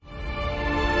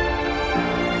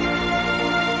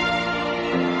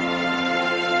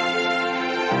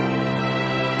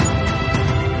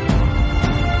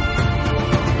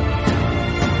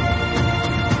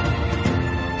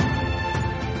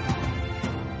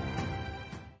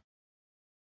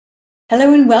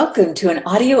Hello and welcome to an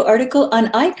audio article on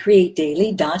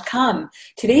iCreateDaily.com.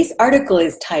 Today's article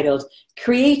is titled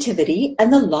Creativity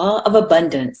and the Law of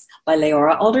Abundance by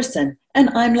LeAura Alderson, and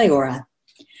I'm LeAura.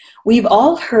 We've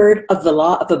all heard of the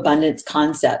law of abundance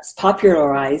concepts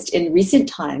popularized in recent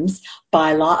times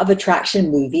by law of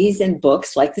attraction movies and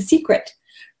books like The Secret.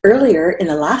 Earlier in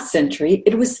the last century,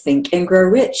 it was Think and Grow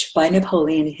Rich by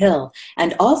Napoleon Hill,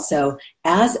 and also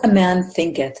As a Man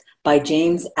Thinketh by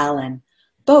James Allen.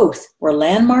 Both were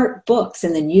landmark books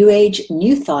in the New Age,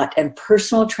 New Thought, and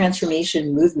personal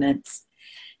transformation movements.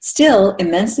 Still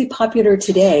immensely popular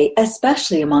today,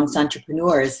 especially amongst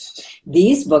entrepreneurs,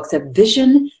 these books of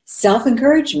vision,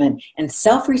 self-encouragement, and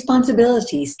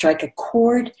self-responsibility strike a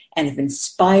chord and have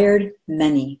inspired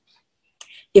many.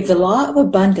 If the law of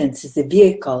abundance is the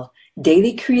vehicle,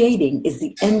 daily creating is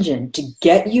the engine to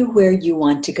get you where you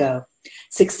want to go.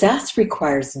 Success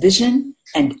requires vision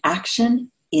and action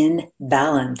in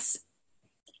balance,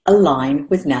 align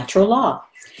with natural law.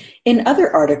 In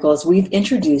other articles, we've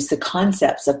introduced the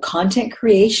concepts of content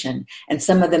creation and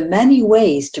some of the many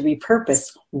ways to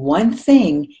repurpose one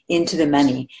thing into the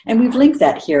many. And we've linked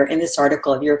that here in this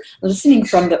article. If you're listening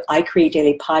from the iCreate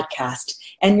Daily podcast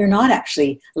and you're not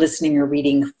actually listening or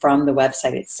reading from the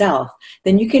website itself,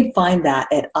 then you can find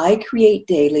that at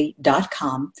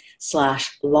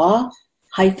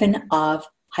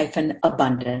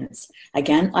iCreateDaily.com/law-of-abundance.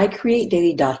 Again,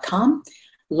 iCreateDaily.com,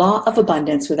 law of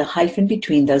abundance with a hyphen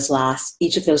between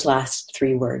each of those last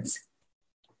three words.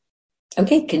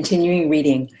 Okay, continuing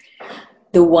reading.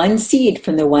 The one seed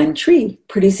from the one tree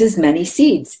produces many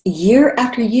seeds year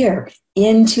after year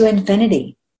into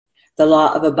infinity. The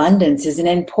law of abundance is an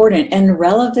important and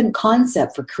relevant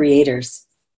concept for creators.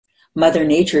 Mother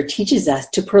Nature teaches us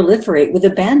to proliferate with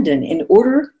abandon in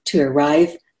order to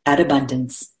arrive at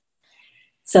abundance.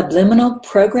 Subliminal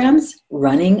programs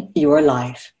running your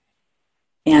life.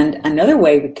 And another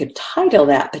way we could title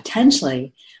that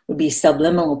potentially would be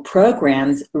subliminal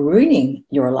programs ruining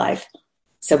your life.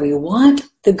 So we want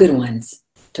the good ones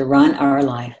to run our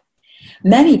life.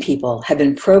 Many people have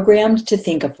been programmed to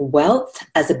think of wealth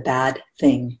as a bad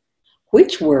thing,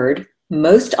 which word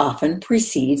most often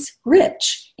precedes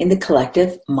rich in the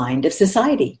collective mind of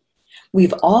society.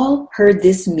 We've all heard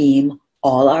this meme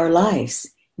all our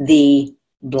lives, the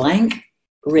blank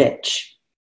rich.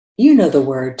 You know the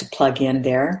word to plug in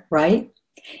there, right?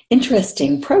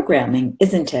 Interesting programming,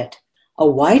 isn't it? A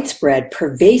widespread,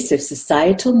 pervasive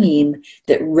societal meme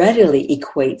that readily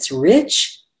equates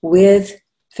rich with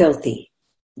filthy,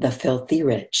 the filthy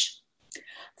rich.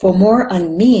 For more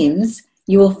on memes,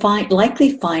 you will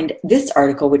likely find this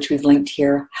article, which we've linked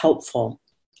here, helpful.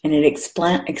 And it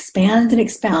expands and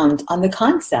expounds on the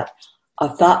concept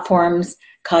of thought forms,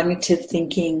 cognitive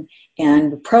thinking,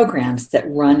 and programs that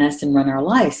run us and run our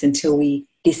lives until we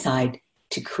decide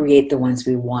to create the ones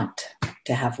we want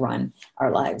to have run our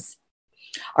lives.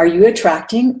 Are you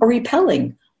attracting or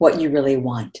repelling what you really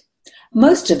want?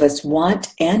 Most of us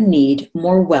want and need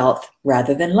more wealth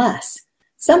rather than less.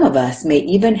 Some of us may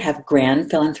even have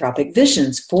grand philanthropic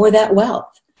visions for that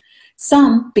wealth.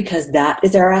 Some because that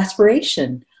is our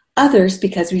aspiration. Others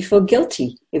because we feel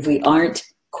guilty if we aren't,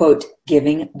 quote,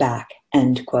 giving back,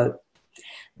 end quote.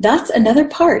 That's another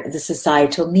part of the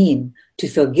societal meme, to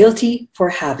feel guilty for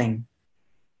having.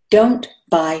 Don't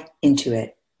buy into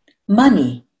it.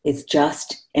 Money is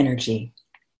just energy.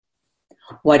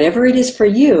 Whatever it is for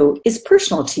you is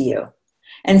personal to you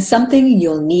and something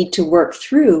you'll need to work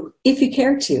through if you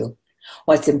care to.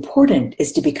 What's important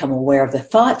is to become aware of the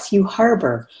thoughts you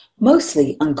harbor,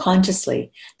 mostly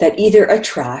unconsciously, that either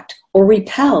attract or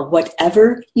repel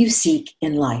whatever you seek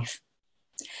in life.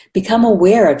 Become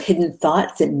aware of hidden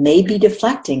thoughts that may be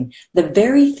deflecting the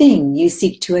very thing you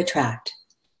seek to attract.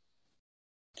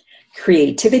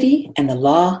 Creativity and the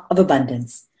law of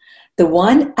abundance. The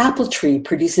one apple tree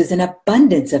produces an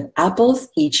abundance of apples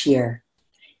each year.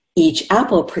 Each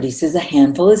apple produces a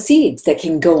handful of seeds that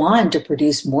can go on to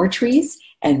produce more trees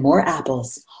and more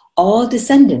apples, all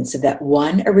descendants of that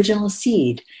one original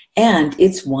seed and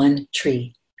its one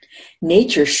tree.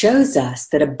 Nature shows us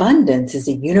that abundance is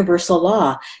a universal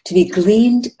law to be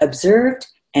gleaned, observed,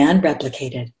 and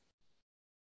replicated.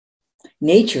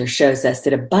 Nature shows us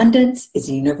that abundance is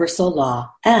a universal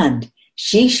law, and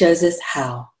she shows us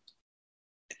how.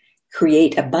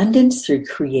 Create abundance through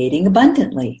creating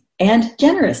abundantly and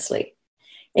generously.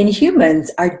 In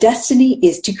humans, our destiny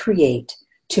is to create,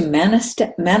 to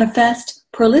manifest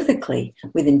prolifically,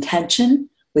 with intention,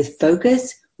 with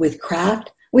focus, with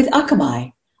craft, with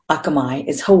akamai. Akamai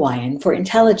is Hawaiian for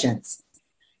intelligence.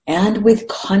 And with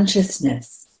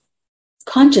consciousness.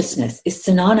 Consciousness is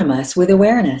synonymous with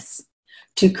awareness.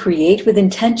 To create with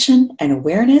intention and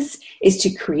awareness is to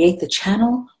create the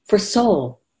channel for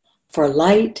soul, for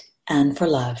light, and for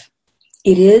love.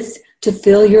 It is to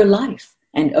fill your life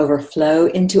and overflow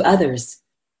into others.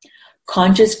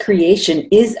 Conscious creation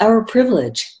is our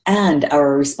privilege and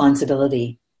our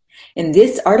responsibility. In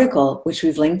this article, which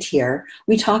we've linked here,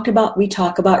 we talk about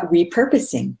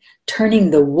repurposing,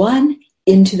 turning the one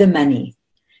into the many.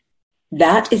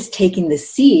 That is taking the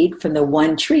seed from the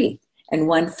one tree and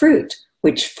one fruit,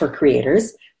 which for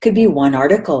creators could be one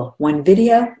article, one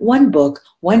video, one book,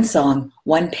 one song,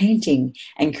 one painting,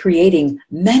 and creating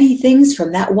many things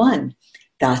from that one.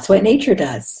 That's what nature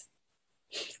does.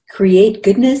 Create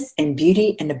goodness and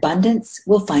beauty and abundance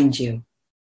will find you.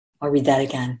 I'll read that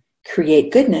again.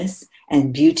 Create goodness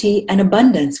and beauty and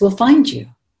abundance will find you.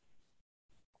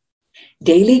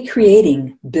 Daily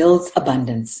creating builds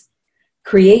abundance.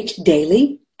 Create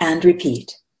daily and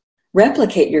repeat.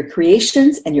 Replicate your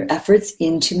creations and your efforts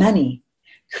into many.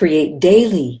 Create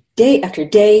daily, day after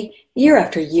day, year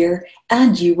after year,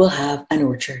 and you will have an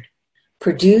orchard.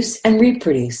 Produce and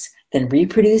reproduce, then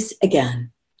reproduce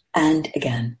again and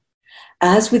again.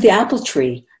 As with the apple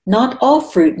tree, not all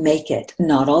fruit make it,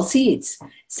 not all seeds.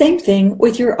 Same thing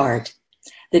with your art.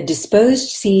 The disposed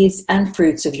seeds and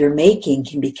fruits of your making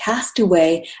can be cast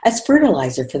away as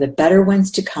fertilizer for the better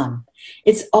ones to come.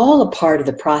 It's all a part of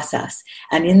the process,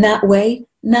 and in that way,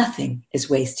 nothing is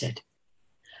wasted.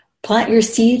 Plant your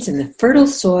seeds in the fertile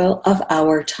soil of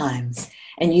our times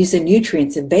and use the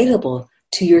nutrients available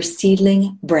to your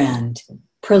seedling brand.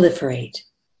 Proliferate.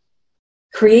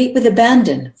 Create with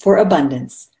abandon for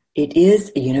abundance. It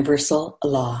is a universal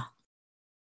law.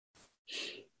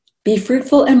 Be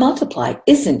fruitful and multiply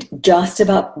isn't just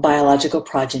about biological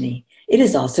progeny. It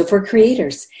is also for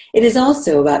creators. It is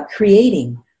also about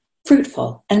creating,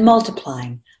 fruitful and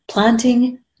multiplying,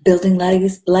 planting, building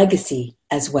legacy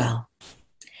as well.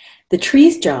 The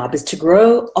tree's job is to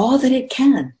grow all that it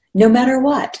can, no matter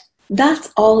what.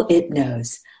 That's all it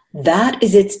knows. That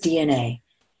is its DNA.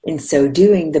 In so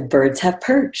doing, the birds have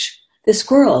perch, the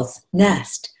squirrels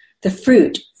nest, the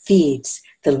fruit feeds,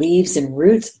 the leaves and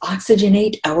roots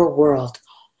oxygenate our world,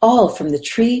 all from the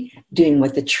tree doing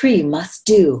what the tree must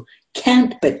do,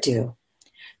 can't but do.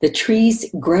 The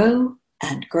trees grow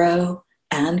and grow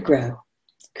and grow.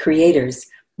 Creators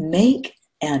make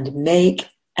and make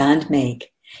and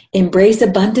make. Embrace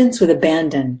abundance with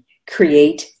abandon.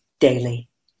 Create daily.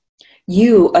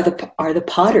 You are the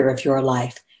potter of your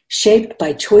life, shaped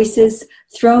by choices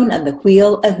thrown on the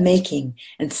wheel of making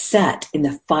and set in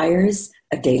the fires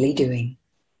of daily doing.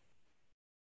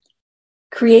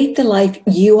 Create the life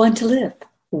you want to live,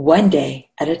 one day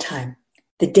at a time.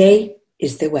 The day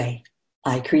is the way.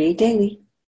 I create daily.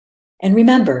 And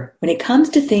remember, when it comes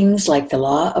to things like the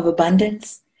law of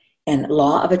abundance and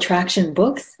law of attraction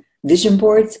books, vision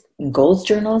boards, and goals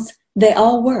journals, they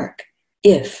all work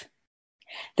if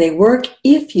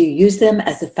you use them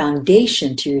as a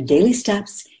foundation to your daily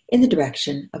steps in the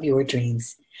direction of your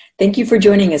dreams. Thank you for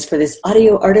joining us for this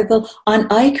audio article on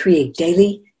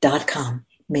Like:nbsp.com.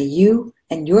 May you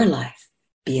and your life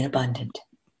be abundant.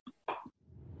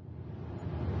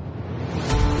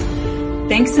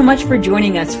 Thanks so much for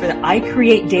joining us for the I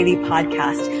Create Daily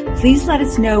podcast. Please let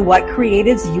us know what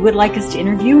creatives you would like us to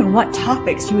interview and what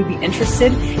topics you would be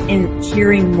interested in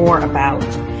hearing more about.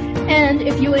 And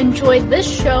if you enjoyed this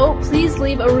show, please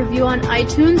leave a review on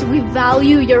iTunes. We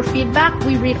value your feedback.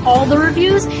 We read all the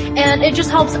reviews, and it just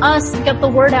helps us get the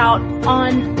word out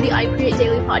on the I Create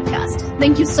Daily podcast.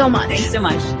 Thank you so much. Thanks so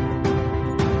much.